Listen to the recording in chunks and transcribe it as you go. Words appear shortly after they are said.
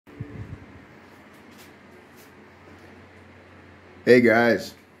Hey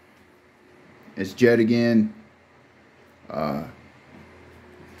guys, it's Jed again.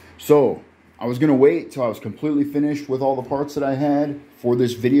 So I was gonna wait till I was completely finished with all the parts that I had for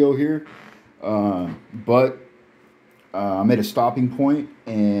this video here, but I'm at a stopping point,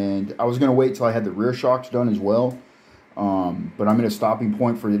 and I was gonna wait till I had the rear shocks done as well. But I'm at a stopping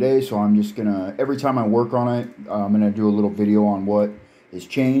point for today, so I'm just gonna, every time I work on it, I'm gonna do a little video on what has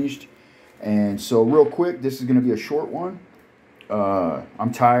changed. And so real quick, this is gonna be a short one.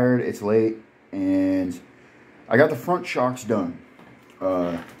 I'm tired, it's late, and I got the front shocks done.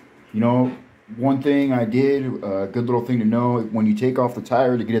 One thing I did, a good little thing to know, when you take off the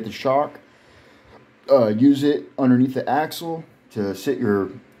tire to get at the shock, use it underneath the axle to sit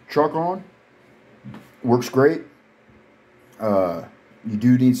your truck on. Works great. You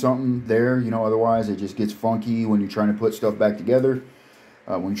do need something there, otherwise it just gets funky when you're trying to put stuff back together,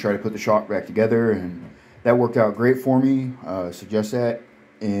 when you try to put the shock back together, and that worked out great for me. Suggest that.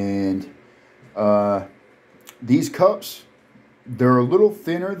 And these cups, they're a little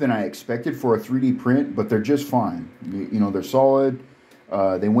thinner than I expected for a 3D print, but they're just fine. They're solid.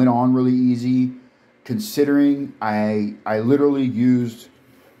 They went on really easy, considering I literally used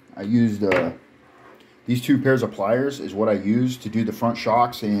these two pairs of pliers is what I used to do the front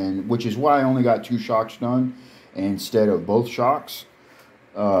shocks, and which is why I only got 2 shocks done instead of both shocks.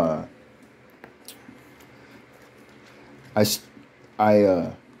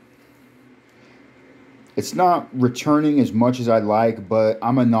 It's not returning as much as I'd like, but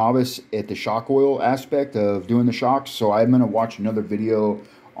I'm a novice at the shock oil aspect of doing the shocks, so I'm gonna watch another video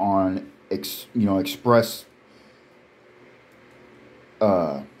on express.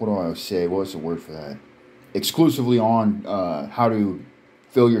 What do I say? What's the word for that? Exclusively on how to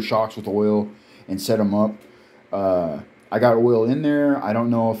fill your shocks with oil and set them up. I got oil in there. I don't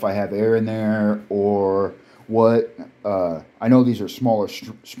know if I have air in there or what. I know these are smaller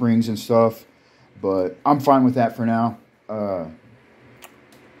springs and stuff, but I'm fine with that for now.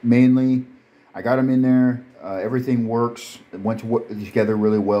 Mainly, I got them in there. Everything works. It went together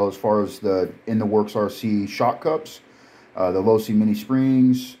really well as far as the In the Works RC shock cups. The losi mini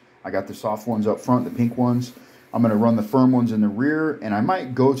springs. I got the soft ones up front, the pink ones. I'm going to run the firm ones in the rear, and I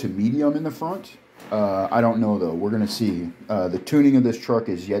might go to medium in the front. I don't know though. We're going to see. The tuning of this truck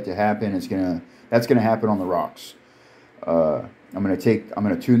is yet to happen. That's going to happen on the rocks. I'm going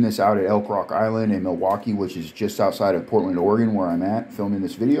to tune this out at Elk Rock Island in Milwaukee, which is just outside of Portland, Oregon, where I'm at filming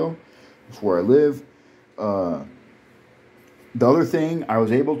this video. That's where I live. The other thing, I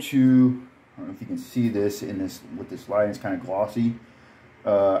was able to, I don't know if you can see this with this light, it's kind of glossy.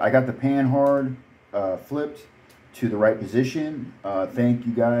 I got the panhard flipped to the right position. Thank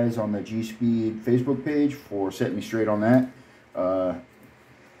you guys on the gspeed Facebook page for setting me straight on that.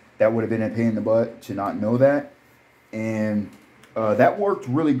 That would have been a pain in the butt to not know that. And that worked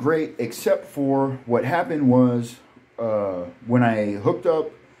really great, except for what happened was when I hooked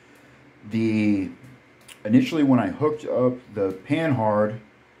up initially when I hooked up the panhard,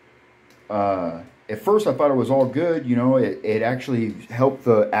 at first I thought it was all good. It actually helped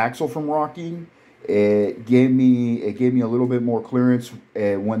the axle from rocking. It gave me a little bit more clearance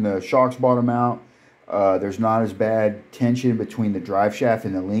when the shocks bottom out. There's not as bad tension between the drive shaft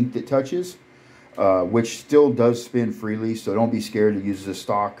and the link that touches, which still does spin freely. So don't be scared to use the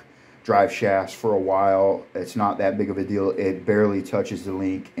stock drive shafts for a while. It's not that big of a deal. It barely touches the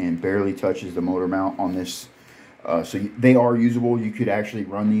link and barely touches the motor mount on this. So they are usable. You could actually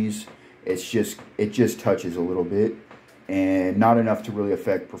run these. It just touches a little bit, and not enough to really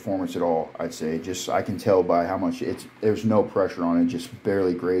affect performance at all, I'd say. I can tell by how much there's no pressure on it. Just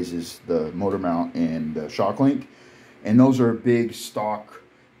barely grazes the motor mount and the shock link. And those are big stock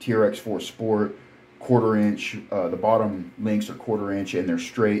trx4sport 1/4 inch. The bottom links are 1/4 inch and they're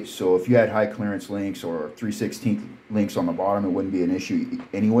straight. So if you had high clearance links or 3/16 links on the bottom, it wouldn't be an issue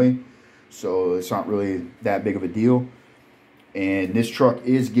anyway. So it's not really that big of a deal. And this truck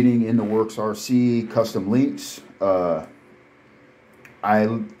is getting In the Works RC custom links.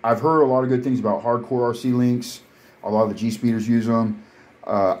 I've heard a lot of good things about hardcore RC links. A lot of the G-speeders use them.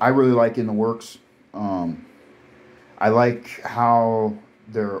 I really like In the Works. I like how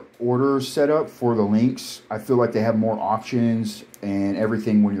their orders set up for the links. I feel like they have more options and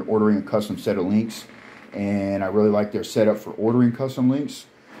everything when you're ordering a custom set of links. And I really like their setup for ordering custom links.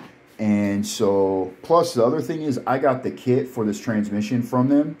 And so, plus the other thing is I got the kit for this transmission from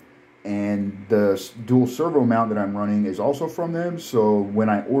them, and the dual servo mount that I'm running is also from them. So when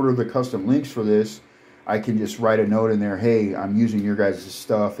I order the custom links for this, I can just write a note in there, hey, I'm using your guys'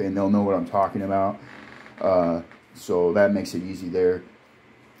 stuff, and they'll know what I'm talking about. So that makes it easy there.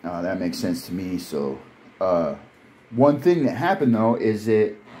 That makes sense to me. So One thing that happened though is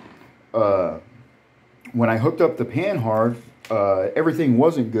that when I hooked up the panhard, everything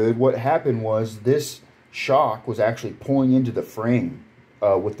wasn't good. What happened was this shock was actually pulling into the frame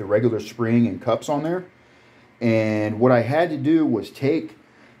with the regular spring and cups on there. And what I had to do was take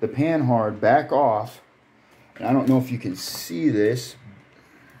the panhard back off. And I don't know if you can see this,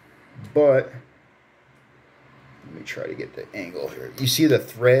 but let me try to get the angle here. You see the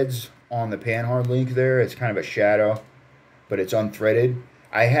threads on the panhard link there? It's kind of a shadow, but it's unthreaded.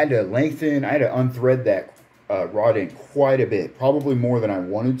 I had to unthread that rod end quite a bit, probably more than I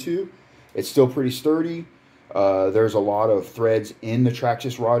wanted to. It's still pretty sturdy. There's a lot of threads in the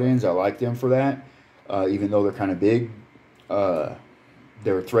Traxxas rod ends. I like them for that, even though they're kind of big.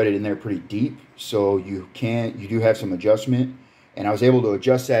 They're threaded in there pretty deep, so you do have some adjustment. And I was able to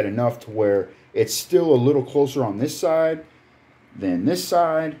adjust that enough to where it's still a little closer on this side than this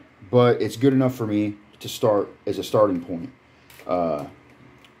side, but it's good enough for me to start as a starting point.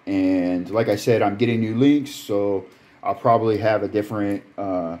 And like I said, I'm getting new links, so I'll probably have a different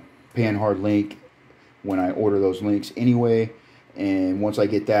panhard link when I order those links anyway. And once I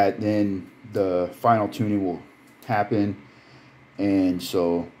get that, then the final tuning will happen. And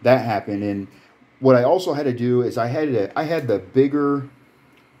so that happened. And what I also had to do is I had the bigger,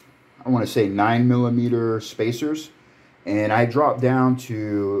 I want to say 9mm spacers, and I dropped down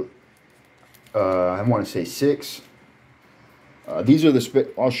to I want to say 6. These are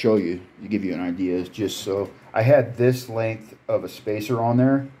I'll show you to give you an idea. Just so I had this length of a spacer on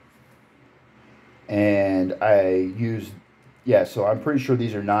there, and I used, yeah, so I'm pretty sure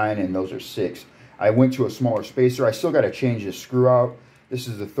these are 9 and those are 6. I went to a smaller spacer. I still got to change the screw out. This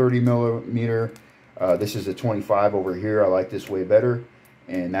is the 30mm. This is the 25 over here. I like this way better,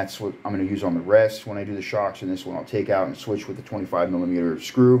 and that's what I'm going to use on the rest when I do the shocks. And this one I'll take out and switch with the 25mm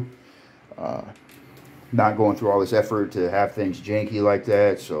screw. Not going through all this effort to have things janky like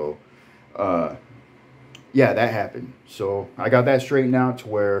that. So yeah, that happened. So I got that straightened out to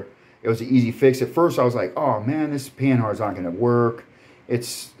where it was an easy fix. At first I was like, oh man, this panhard's not going to work.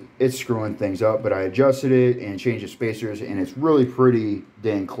 It's screwing things up, but I adjusted it and changed the spacers, and it's really pretty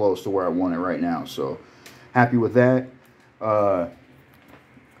dang close to where I want it right now. So happy with that. I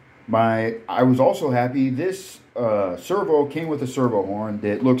was also happy this servo came with a servo horn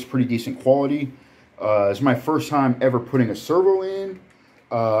that looks pretty decent quality. It's my first time ever putting a servo in.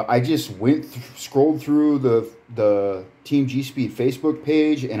 I just scrolled through the Team G-Speed Facebook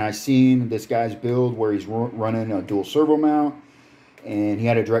page, and I seen this guy's build where he's running a dual servo mount, and he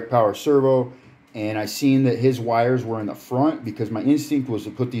had a direct power servo, and I seen that his wires were in the front because my instinct was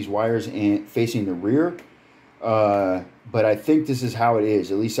to put these wires in facing the rear. But I think this is how it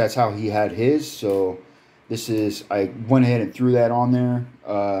is. At least that's how he had his. So I went ahead and threw that on there.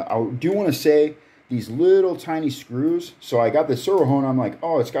 I do want to say these little tiny screws. So I got the servo horn. I'm like,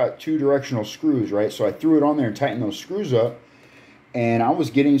 oh, it's got 2 directional screws, right? So I threw it on there and tightened those screws up, and I was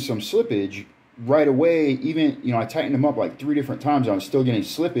getting some slippage right away. Even, you know, I tightened them up like 3 different times. I was still getting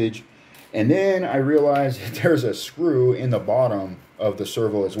slippage. And then I realized that there's a screw in the bottom of the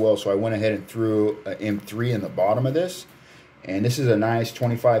servo as well. So I went ahead and threw an M3 in the bottom of this. And this is a nice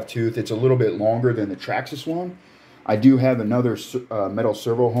 25 tooth. It's a little bit longer than the Traxxas one. I do have another metal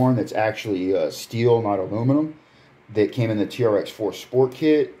servo horn that's actually steel, not aluminum, that came in the trx4sport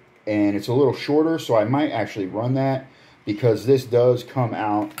kit. And it's a little shorter, so I might actually run that, because this does come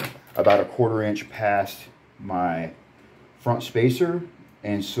out about a 1/4 inch past my front spacer.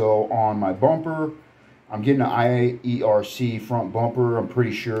 And so on my bumper, I'm getting an IERC front bumper. I'm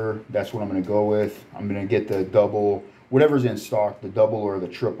pretty sure that's what I'm going to go with. I'm going to get the double, whatever's in stock, the double or the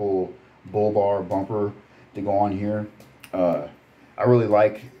triple bull bar bumper to go on here. I really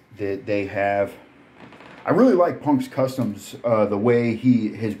like that they have, I really like Punk's Customs, the way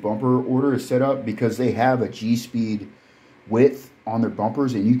his bumper order is set up, because they have a G-speed width on their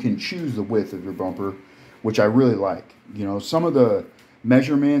bumpers, and you can choose the width of your bumper, which I really like. You know, some of the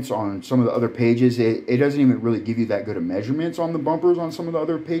measurements on some of the other pages, it doesn't even really give you that good of measurements on the bumpers on some of the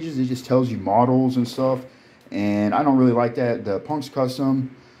other pages. It just tells you models and stuff, and I don't really like that. The Punk's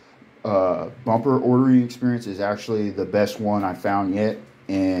Custom bumper ordering experience is actually the best one I found yet,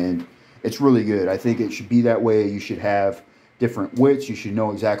 and it's really good. I think it should be that way. You should have different widths. You should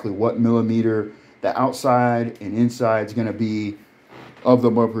know exactly what millimeter the outside and inside is going to be of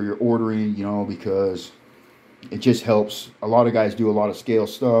the bumper you're ordering, you know, because it just helps. A lot of guys do a lot of scale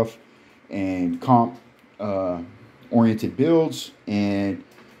stuff and comp oriented builds, and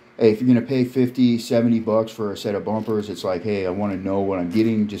hey, if you're going to pay 50, 70 bucks for a set of bumpers, it's like, hey, I want to know what I'm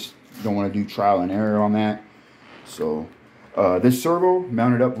getting. Just don't want to do trial and error on that. So This servo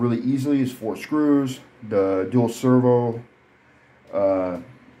mounted up really easily. It's 4 screws. The dual servo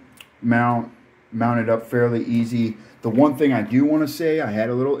mounted up fairly easy. The one thing I do want to say, I had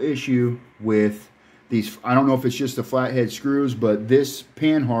a little issue with these. I don't know if it's just the flathead screws, but this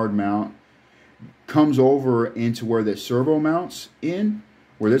panhard mount comes over into where this servo mounts in,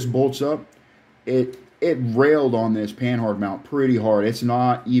 where this bolts up. It railed on this panhard mount pretty hard. It's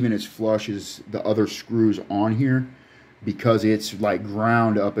not even as flush as the other screws on here, because it's like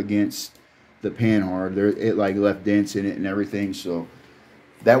ground up against the panhard. It like left dents in it and everything. So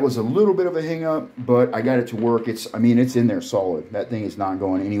that was a little bit of a hang up, but I got it to work. I mean, it's in there solid. That thing is not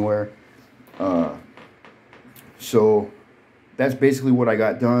going anywhere. So that's basically what I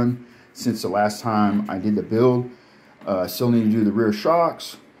got done since the last time I did the build. Still need to do the rear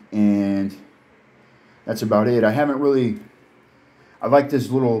shocks, and that's about it. I like this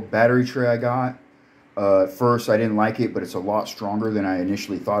little battery tray I got. At first I didn't like it, but it's a lot stronger than I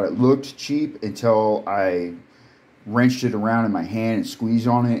initially thought. It looked cheap until I wrenched it around in my hand and squeezed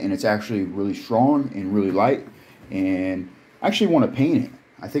on it, and it's actually really strong and really light. And I actually want to paint it.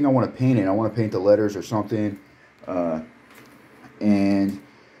 I think I want to paint it. I want to paint the letters or something. And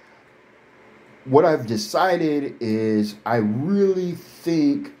what I've decided is I really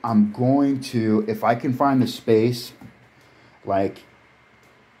think I'm going to, if I can find the space, like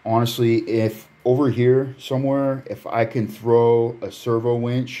honestly, if over here somewhere, if I can throw a servo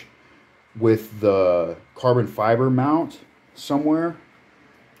winch with the carbon fiber mount somewhere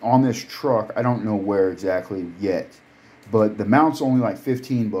on this truck, I don't know where exactly yet, but the mount's only like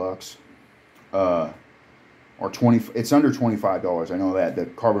 15 bucks, or 20, it's under $25. I know that, the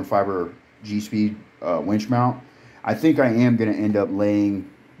carbon fiber G-speed winch mount. I think I am going to end up laying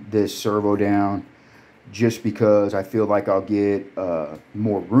this servo down, just because I feel like I'll get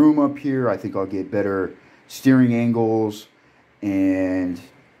more room up here. I think I'll get better steering angles, and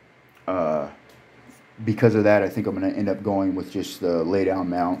because of that, I think I'm going to end up going with just the lay down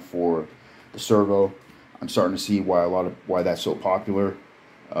mount for the servo. I'm starting to see why that's so popular.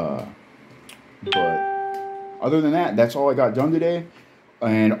 But other than that, that's all I got done today.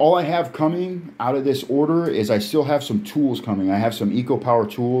 And all I have coming out of this order is I still have some tools coming. I have some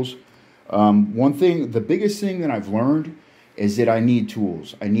EcoPower tools. The biggest thing that I've learned is that I need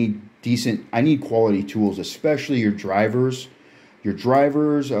tools. I need quality tools, especially your drivers.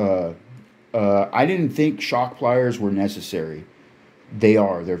 I didn't think shock pliers were necessary.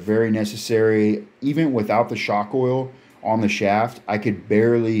 They're very necessary. Even without the shock oil on the shaft, I could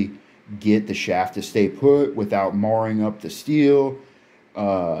barely get the shaft to stay put without marring up the steel.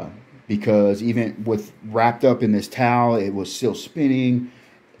 Because even with wrapped up in this towel, it was still spinning,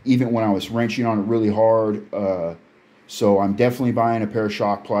 even when I was wrenching on it really hard. So I'm definitely buying a pair of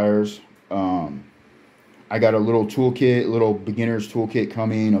shock pliers. I got a little toolkit, little beginner's toolkit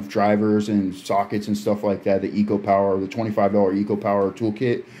coming of drivers and sockets and stuff like that. The EcoPower, the $25 EcoPower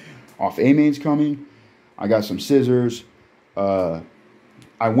toolkit off A-Main's coming. I got some scissors.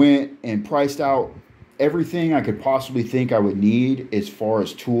 I went and priced out everything I could possibly think I would need as far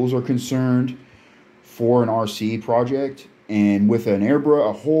as tools are concerned for an RC project. And with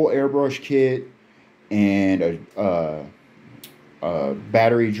a whole airbrush kit, and a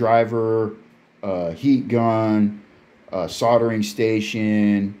battery driver, heat gun, soldering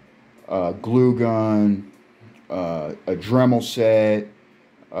station, glue gun, a Dremel set,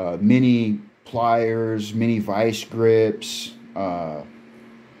 mini pliers, mini vice grips,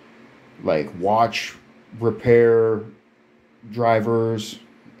 like watch repair drivers,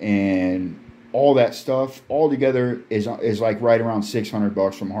 and all that stuff all together is like right around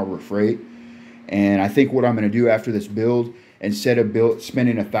 $600 from Harbor Freight. And I think what I'm going to do after this build, instead of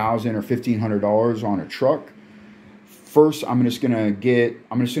spending $1,000 or $1,500 on a truck, first I'm just going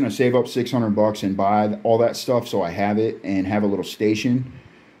to save up $600 and buy all that stuff so I have it and have a little station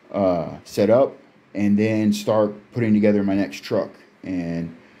set up, and then start putting together my next truck.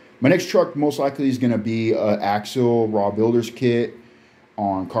 And my next truck most likely is going to be an axle raw builder's kit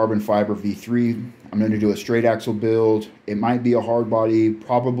on carbon fiber V3. I'm going to do a straight axle build. It might be a hard body,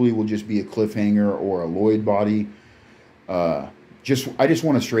 probably will just be a cliffhanger or a Lloyd body. I just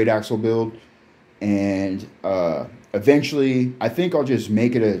want a straight axle build, and eventually I think I'll just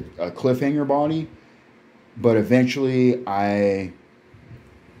make it a cliffhanger body, but eventually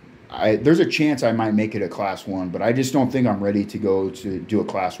there's a chance I might make it a class 1, but I just don't think I'm ready to go to do a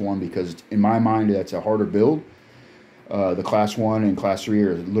class 1, because in my mind that's a harder build. The class 1 and class 3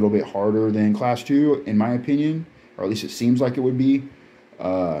 are a little bit harder than class 2 in my opinion, or at least it seems like it would be,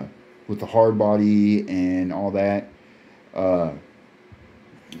 with the hard body and all that.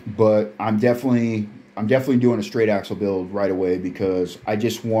 But I'm definitely I'm definitely doing a straight axle build right away because I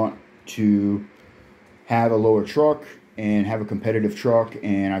just want to have a lower truck and have a competitive truck.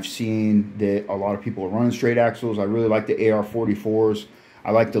 And I've seen that a lot of people are running straight axles. I really like the AR44s.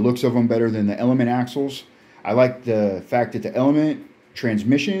 I like the looks of them better than the Element axles. I like the fact that the Element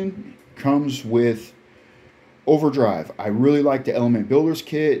transmission comes with overdrive. I really like the Element Builder's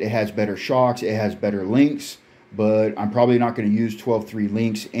Kit. It has better shocks. It has better links. But I'm probably not going to use 12.3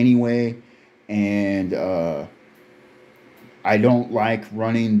 links anyway. And I don't like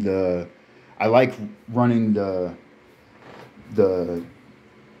running the... I like running the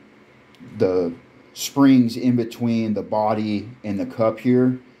springs in between the body and the cup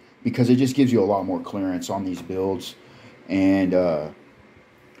here because it just gives you a lot more clearance on these builds. And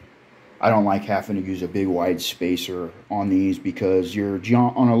I don't like having to use a big wide spacer on these because you're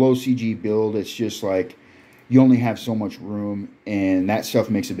on a low CG build. It's just like you only have so much room, and that stuff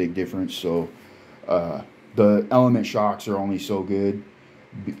makes a big difference. So the Element shocks are only so good,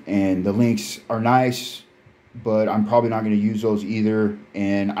 and the links are nice, but I'm probably not going to use those either.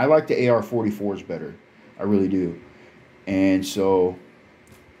 And I like the AR44s better. I really do. And so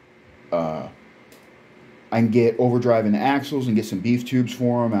I can get overdrive in the axles and get some beef tubes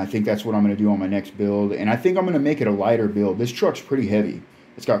for them. And I think that's what I'm going to do on my next build. And I think I'm going to make it a lighter build. This truck's pretty heavy.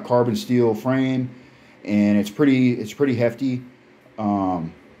 It's got carbon steel frame, and it's pretty hefty.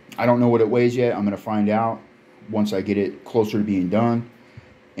 I don't know what it weighs yet. I'm going to find out once I get it closer to being done.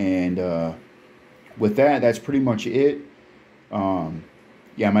 And with that, that's pretty much it.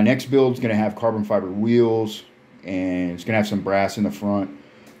 Yeah, my next build is going to have carbon fiber wheels, and it's going to have some brass in the front,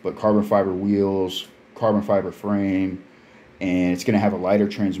 but carbon fiber wheels, carbon fiber frame, and it's going to have a lighter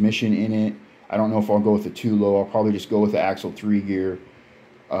transmission in it. I don't know if I'll go with the 2-low. I'll probably just go with the Axle 3 gear.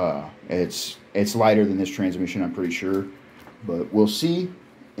 It's lighter than this transmission, I'm pretty sure, but we'll see.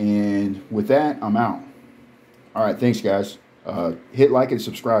 And with that, I'm out. All right, thanks, guys. Hit like and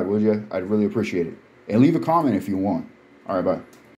subscribe, would you? I'd really appreciate it. And leave a comment if you want. All right, bye.